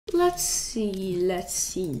let's see.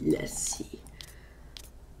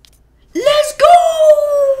 Let's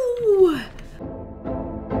go!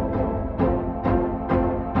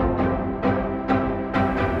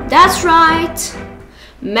 That's right,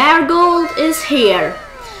 Marigold is here.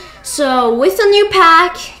 So with the new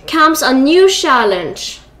pack comes a new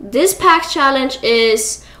challenge. This pack challenge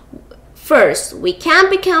is, first, we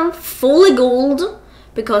can't become fully gold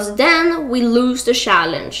because then we lose the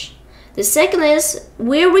challenge. The second is,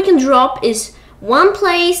 where we can drop is one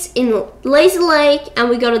place in Lazy Lake, and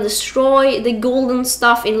we gotta destroy the golden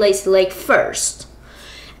stuff in Lazy Lake first.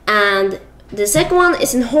 And the second one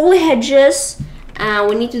is in Holy Hedges, and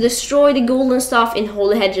we need to destroy the golden stuff in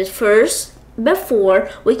Holy Hedges first before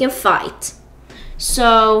we can fight.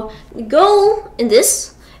 So the goal in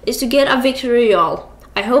this is to get a victory royale.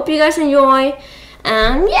 I hope you guys enjoy,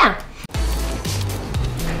 and yeah.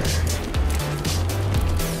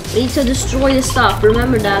 We need to destroy the stuff.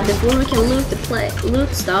 Remember that before we can loot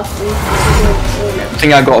stuff, we have to go. I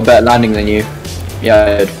think I got a better landing than you. Yeah,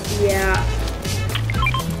 I did. Yeah.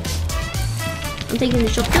 I'm taking the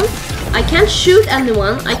shotgun. I can't shoot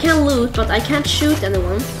anyone. I can loot, but I can't shoot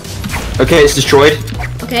anyone. Okay, it's destroyed.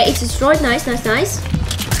 Okay, it's destroyed. Nice.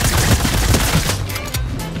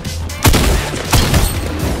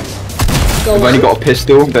 I've only got a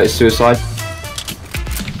pistol, but it's suicide.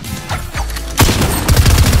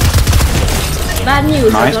 Bad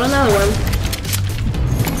news, Nice. I got another one.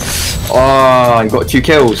 Oh, you got 2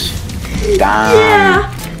 kills. Damn.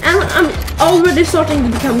 Yeah, and I'm already starting to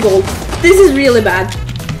become gold. This is really bad.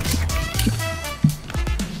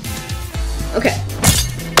 Okay.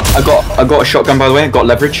 I got a shotgun, by the way. I got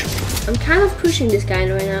leverage. I'm kind of pushing this guy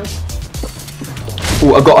right now.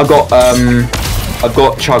 Oh, I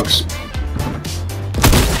got chugs.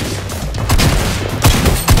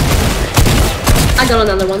 I got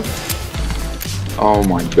another one. Oh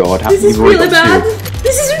my god. This is really bad.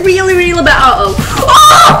 This is really bad. Uh-oh.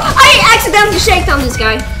 Oh! I accidentally shakedowned this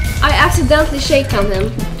guy. I accidentally shakedowned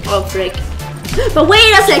him. Oh, frick. But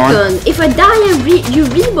wait a second. If I die and you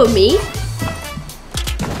reboot me,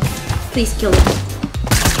 please kill me.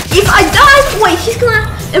 If I die, wait, he's gonna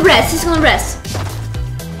rest.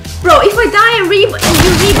 Bro, if I die and you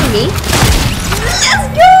reboot me, let's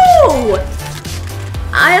go!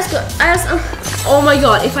 Oh my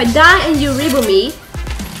god, if I die and you reboot me,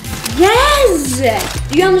 yes!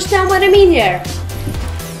 Do you understand what I mean here?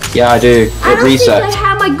 Yeah, I do. I don't reset. think I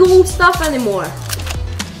have my gold stuff anymore.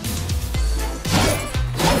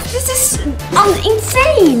 This is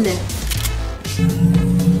insane!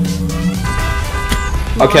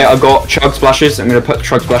 Okay, I got chug splashes. I'm gonna put the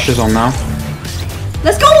chug splashes on now.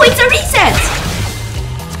 Let's go! It's a reset!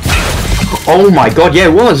 Oh my god, yeah,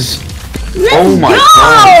 it was! Let's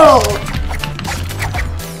god!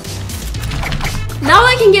 Now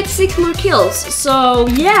I can get 6 more kills, so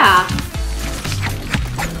yeah.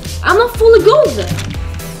 I'm not fully gold.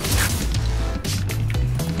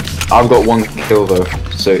 I've got 1 kill though,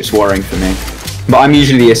 so it's worrying for me. But I'm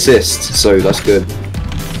usually the assist, so that's good.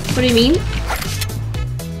 What do you mean?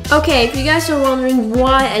 Okay, if you guys are wondering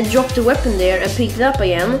why I dropped the weapon there and picked it up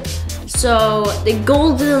again, so the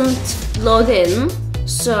gold didn't load in,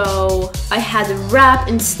 so I had a wrap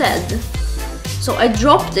instead. So I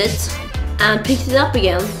dropped it and picked it up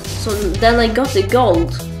again, so then I got the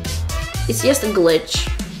gold. It's just a glitch,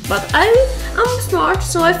 but I'm smart,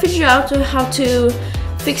 so I figured out how to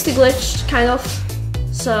fix the glitch, kind of.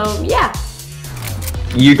 So yeah.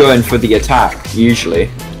 You go in for the attack, usually.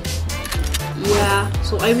 Yeah,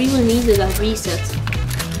 so I really needed that reset.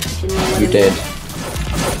 If you know what I You mean. did.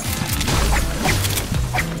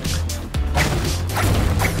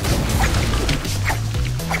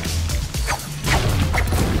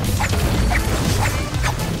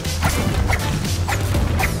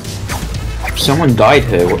 Someone died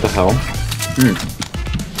here, what the hell?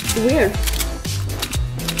 Weird.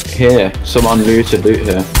 Here, some unlooted loot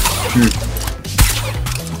here.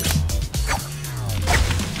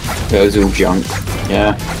 That was all junk,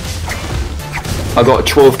 yeah. I got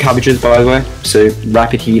 12 cabbages by the way, so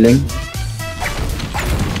rapid healing.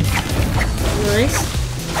 Nice.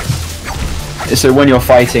 So when you're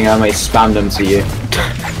fighting, I may spam them to you.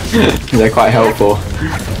 They're quite helpful.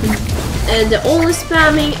 The only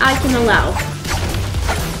spamming I can allow.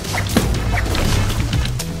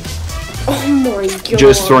 Oh my god.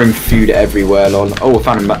 Just throwing food everywhere, lol. Oh, I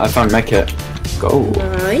found a mech kit. Go.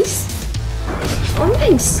 Nice. Oh, I'm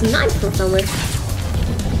getting sniped from somewhere.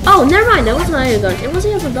 Oh, never mind. That wasn't a gun. It was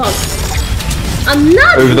just a dog.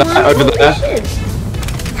 Another Over there, one. over Holy there. shit.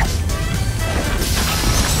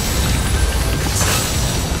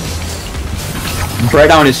 Break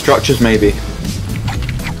down his structures, maybe.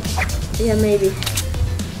 Yeah, maybe.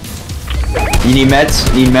 You need meds?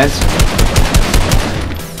 Need meds?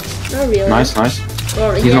 Not really. Nice, nice.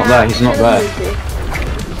 Or, He's not there, he's not there.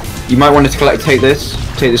 You might want to collect, take this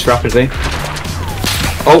rapidly.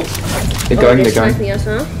 Oh! They're going. Sniping us,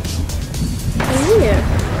 huh? Oh, yeah.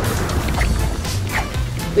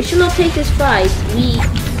 We should not take this fight.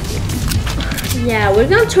 Yeah, we're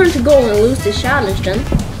gonna turn to gold and lose this challenge then.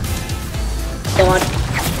 God,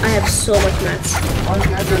 I have so much mats.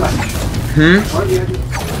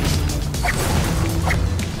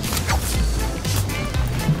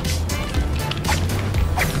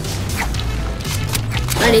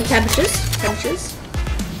 I need cabbages.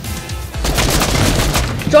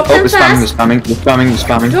 Drop them fast. We're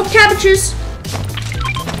spamming. Drop cabbages.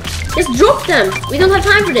 Just drop them. We don't have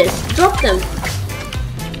time for this. Drop them.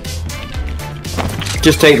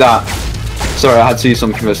 Just take that. Sorry, I had to do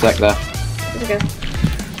something for a sec there. It's okay.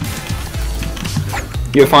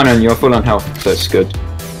 You're fine and you're full on health, so it's good.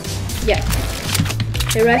 Yeah.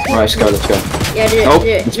 Hey, right, let's go. Yeah, they're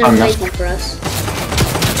waiting for us.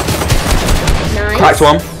 Nice. Cracked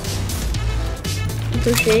one.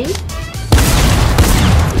 Pushing.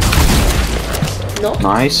 No.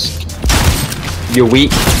 Nice. You're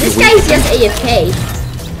weak. This guy's just AFK.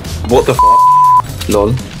 What the f***?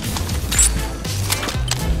 Lol.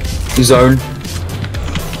 Zone.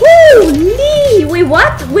 Holy! Wait,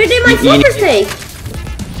 what? Where did my floppers take?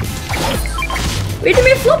 Where did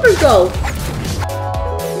my floppers go?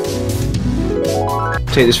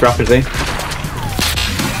 Take this rapidly.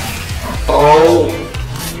 Oh!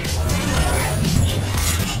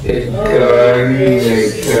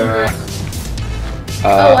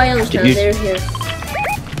 Oh, I understand. They're here.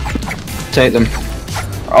 Take them.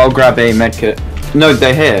 I'll grab a medkit. No,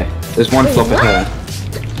 they're here. There's one flopper here.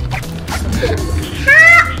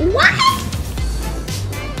 What?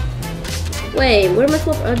 Wait, where are my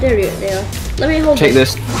floppers? Oh, there they are. Let me hold Take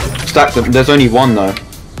this. Stack them. There's only one though.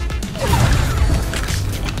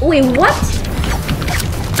 Wait, what?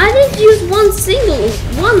 I didn't use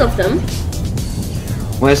one of them.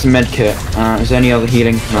 Where's the medkit? Is there any other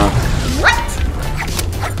healing? No. What?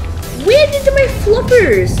 Where did my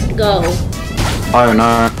floppers go? I don't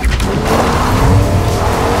know.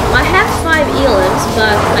 I have 5 elims,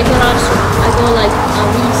 but I got like a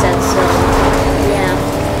reset, so yeah.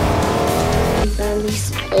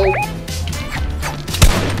 Oh,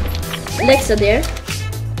 Lexa there.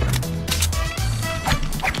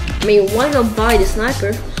 I mean, why not buy the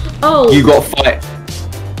sniper? Oh, You got to fight.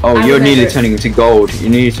 Oh, you're nearly turning into gold. You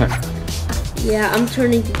need to turn. Yeah, I'm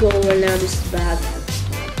turning to gold right now. This is bad.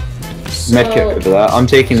 So, Medkit over there. I'm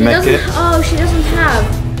taking the medkit. Oh, she doesn't have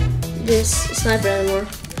this sniper anymore.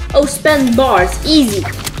 Oh, spend bars. Easy.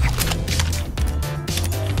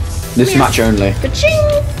 This match only.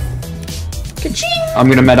 Ka-ching! Ka-ching! I'm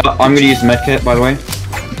gonna use the medkit, by the way.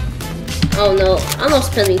 Oh no, I'm not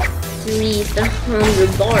spending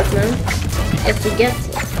 300 bars, man. I have to get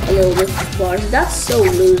a little bit of bars. That's so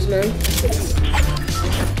loose, man.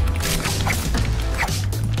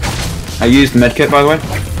 I used the medkit, by the way.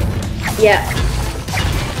 Yeah.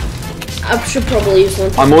 I should probably use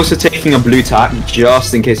one. I'm also taking a blue tack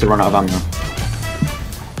just in case I run out of ammo.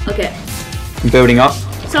 Okay. I'm building up.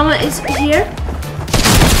 Someone is here.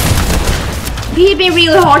 He hit me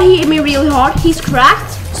really hard. He's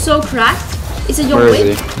cracked. So cracked. It's a John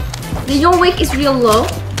Wick. The John Wick is real low.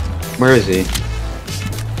 Where is he?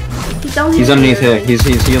 He's down here. He's underneath here. He's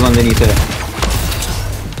underneath here.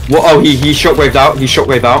 What? Oh, he shockwaved out.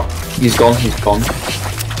 He's gone.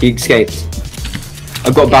 He escaped.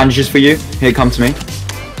 I've got bandages for you. Here, come to me.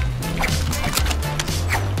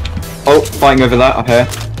 Oh, fighting over there, up here.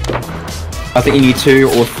 I think you need 2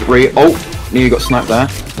 or 3. Oh, nearly got sniped there.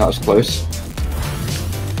 That was close.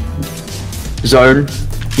 Zone.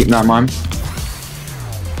 Keep that in mind.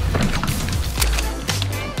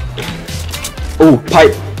 Oh,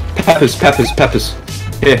 pipe. Peppers.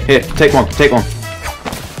 Here, take one.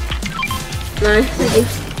 Nice, thank you.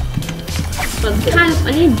 But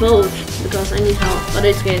I need both because I need help. But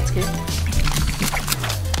it's okay.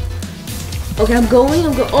 Okay, I'm going.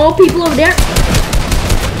 Oh, people over there.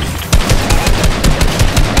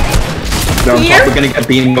 They're on top. We're gonna get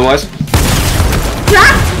beaten, boys.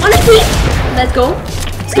 Cracked on his feet. Let's go.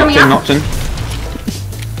 It's coming up. Knocked in.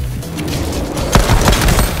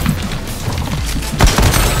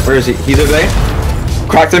 Where is he? He's over there.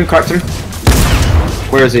 Cracked him.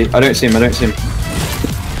 Where is he? I don't see him.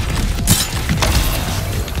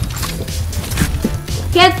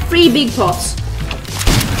 Get 3 big pots.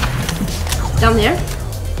 Down there.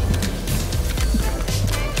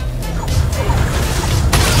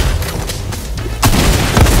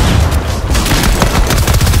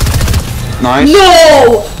 Nice.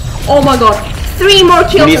 No! Oh my god. 3 more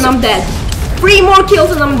kills and I'm dead. 3 more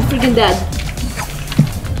kills and I'm freaking dead.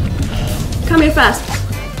 Come here fast.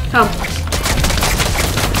 Come.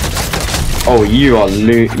 Oh, you're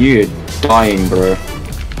dying, bro.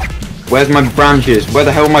 Where's my branches? Where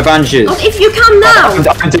the hell are my branches? But if you come now.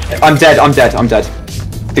 I'm dead.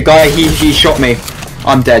 The guy, he shot me.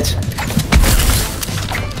 I'm dead.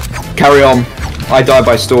 Carry on. I died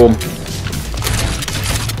by storm.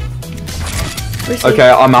 Okay,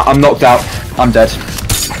 I'm knocked out. I'm dead.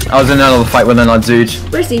 I was in another fight with another dude.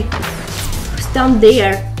 Where's he? He's down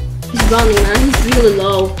there. He's running, man. He's really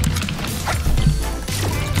low.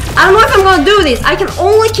 I don't know if I'm gonna do this. I can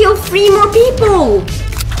only kill 3 more people.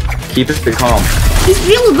 Keep it calm. He's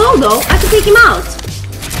really low though. I can take him out.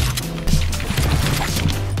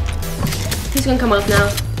 He's gonna come out now.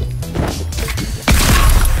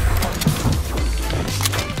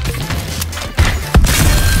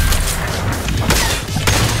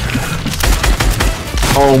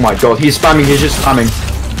 Oh my god, he's spamming, he's just spamming.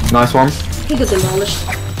 Nice one. He got demolished.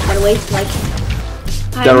 By the way, like...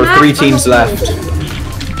 There are 3 teams left.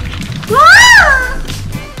 Ah!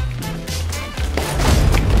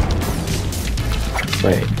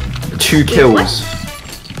 Wait, 2 kills.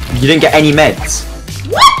 You didn't get any meds?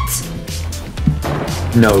 What?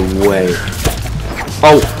 No way.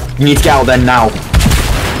 Oh, you need to get out there now.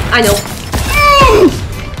 I know.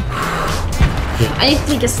 I need to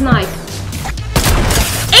take a snipe.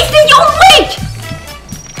 It's the John Wick!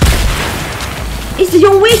 It's the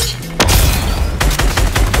John Wick!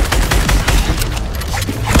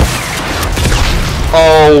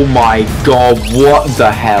 Oh my god, what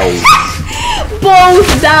the hell?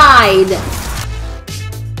 Both died!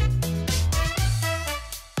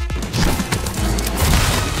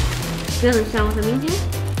 You understand what I mean here?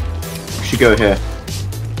 We should go here.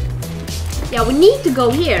 Yeah, we need to go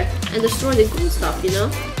here and destroy the gold stuff, you know?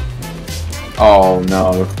 Oh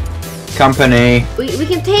no. Company. We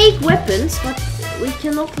can take weapons, but we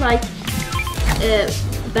cannot like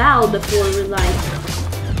bow before we like...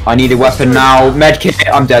 I need a weapon now. Medkit.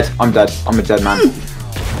 I'm dead. I'm a dead man.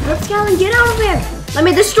 Let's go and get out of here. Let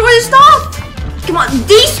me destroy the stuff. Come on,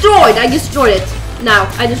 destroyed. I destroyed it. Now,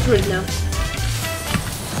 I destroyed it now.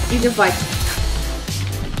 You can fight.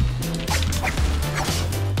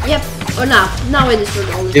 Yep. Or now. Now I destroyed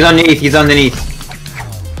all this. He's underneath.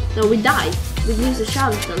 No, we die. We lose the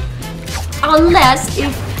challenge then. Unless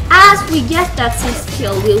if as we get that 6th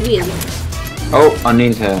kill, we'll win. Oh, I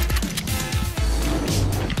need her.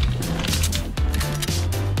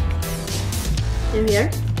 They're here.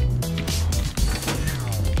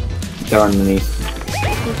 They're underneath.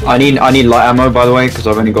 I need light ammo, by the way, because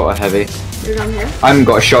I've only got a heavy. They're down here. I haven't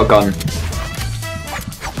got a shotgun.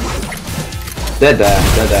 They're there.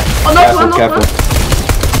 Oh no! Careful.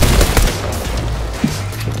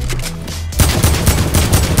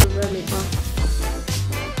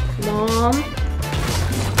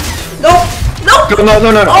 Come on.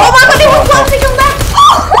 No! No. Oh my god, he was planting on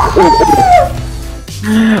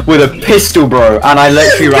that! With a pistol, bro, and I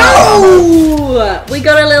literally ran out. We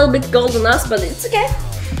got a little bit gold on us, but it's okay.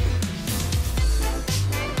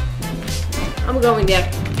 I'm going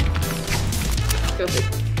there. Go big.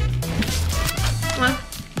 Come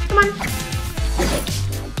on.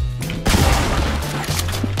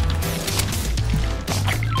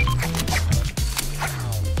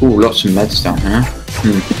 Ooh, lots of meds down here.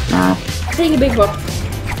 Nah. Take a big one.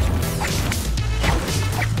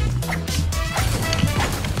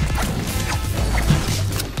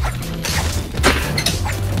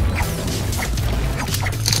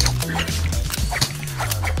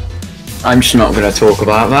 I'm just not gonna talk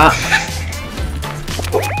about that.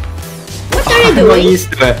 What are you I'm doing? not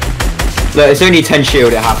used to it. Look, it's only 10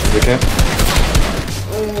 shield, it happens, okay?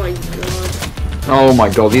 Oh my god. Oh my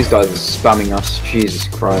god, these guys are spamming us. Jesus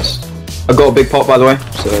Christ. I got a big pot, by the way,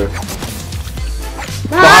 so...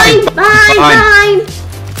 Mine!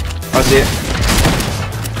 I see it.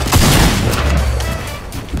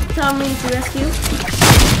 Tell me to rescue.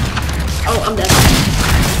 Oh, I'm dead.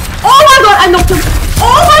 Oh my god, I knocked him!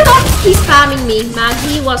 Oh my god! He's spamming me, man.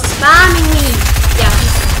 He was spamming me. Yeah.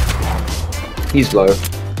 He's low.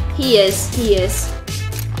 He is.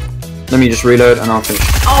 Let me just reload and I'll finish.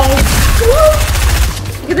 Oh.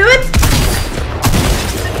 You can do it?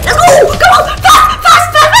 Let's go! Come on!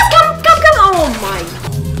 Fast! Come! Oh my.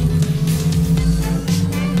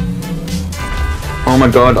 Oh my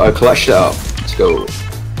god, I clutched it up. Let's go.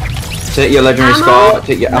 Take your legendary scar,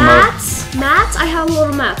 take your ammo. Mats? I have a lot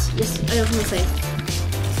of mats. Yes, I was gonna say.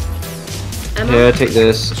 Ammo. Here, take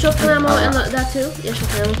this. Shotgun ammo and that too? Yeah,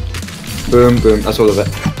 shotgun ammo. Boom, that's all of it.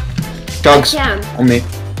 Chugs, on me.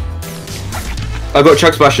 I got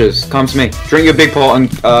chug splashes. Come to me. Drink your big pot and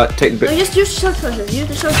take the big. No, just use the chug splashes. Use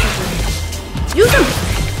the chug splashes. Use them.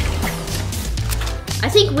 I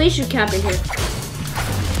think we should camp in here.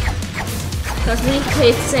 Because we need to play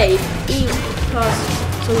it safe.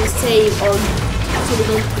 So we save on, so we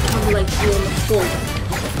don't become like real full.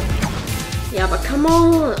 Yeah, but come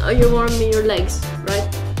on, you're warming your legs, right?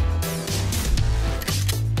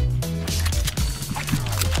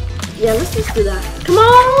 Yeah, let's just do that. Come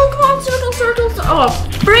on, circle. Oh,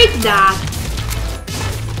 break that.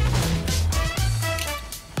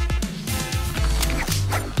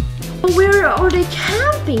 Where are they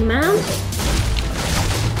camping, man?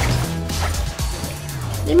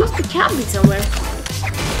 They must be camping somewhere.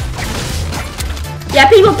 Yeah,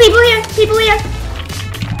 people here.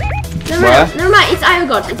 Never mind, it's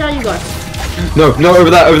Iogod. No, over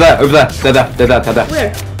there. They're there.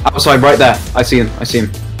 Where? Outside, right there. I see him.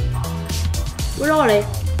 Where are they?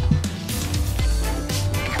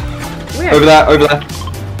 Where? Over there.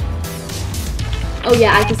 Oh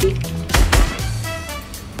yeah, I can see.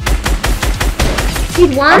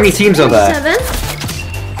 Hit one. How many teams are there?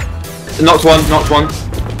 7. Knocked one.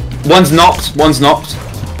 One's knocked.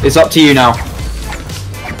 It's up to you now.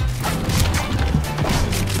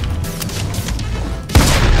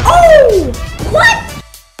 Oh! What?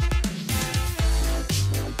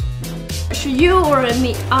 Should you or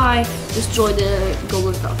me? I destroy the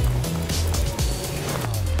golden stuff.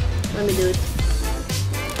 Let me do it.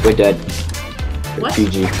 We're dead. What?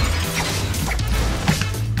 GG.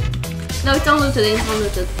 No, it's unlooted.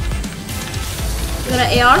 You got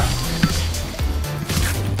an AR?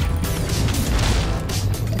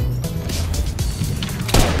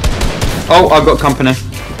 Oh, I've got company.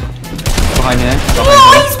 Behind here.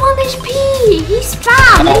 Oh, he's 1 HP! He's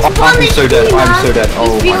spam! Oh, He's 1 I'm HP, so dead. man. I'm so dead.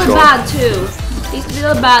 Oh He's my really god. bad too. He's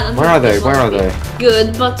really bad. Where are they?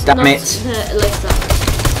 Good, but Damn not it. the Alexa.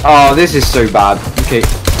 Oh, this is so bad. Okay,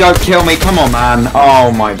 don't kill me. Come on, man.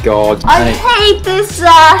 Oh my god. I hate this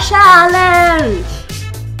challenge!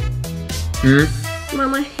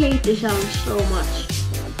 Man, I hate this challenge so much.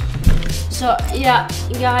 So, yeah,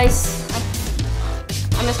 guys.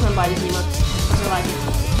 I miss my body emotes. I like it.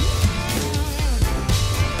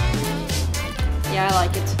 Yeah, I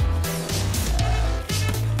like it.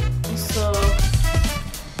 So...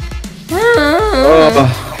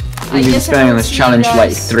 We've been spending on this challenge for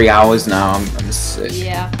like 3 hours now. I'm sick.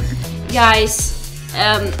 Yeah. Guys,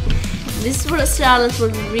 this challenge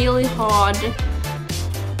was really hard.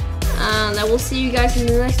 And I will see you guys in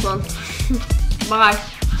the next one. Bye.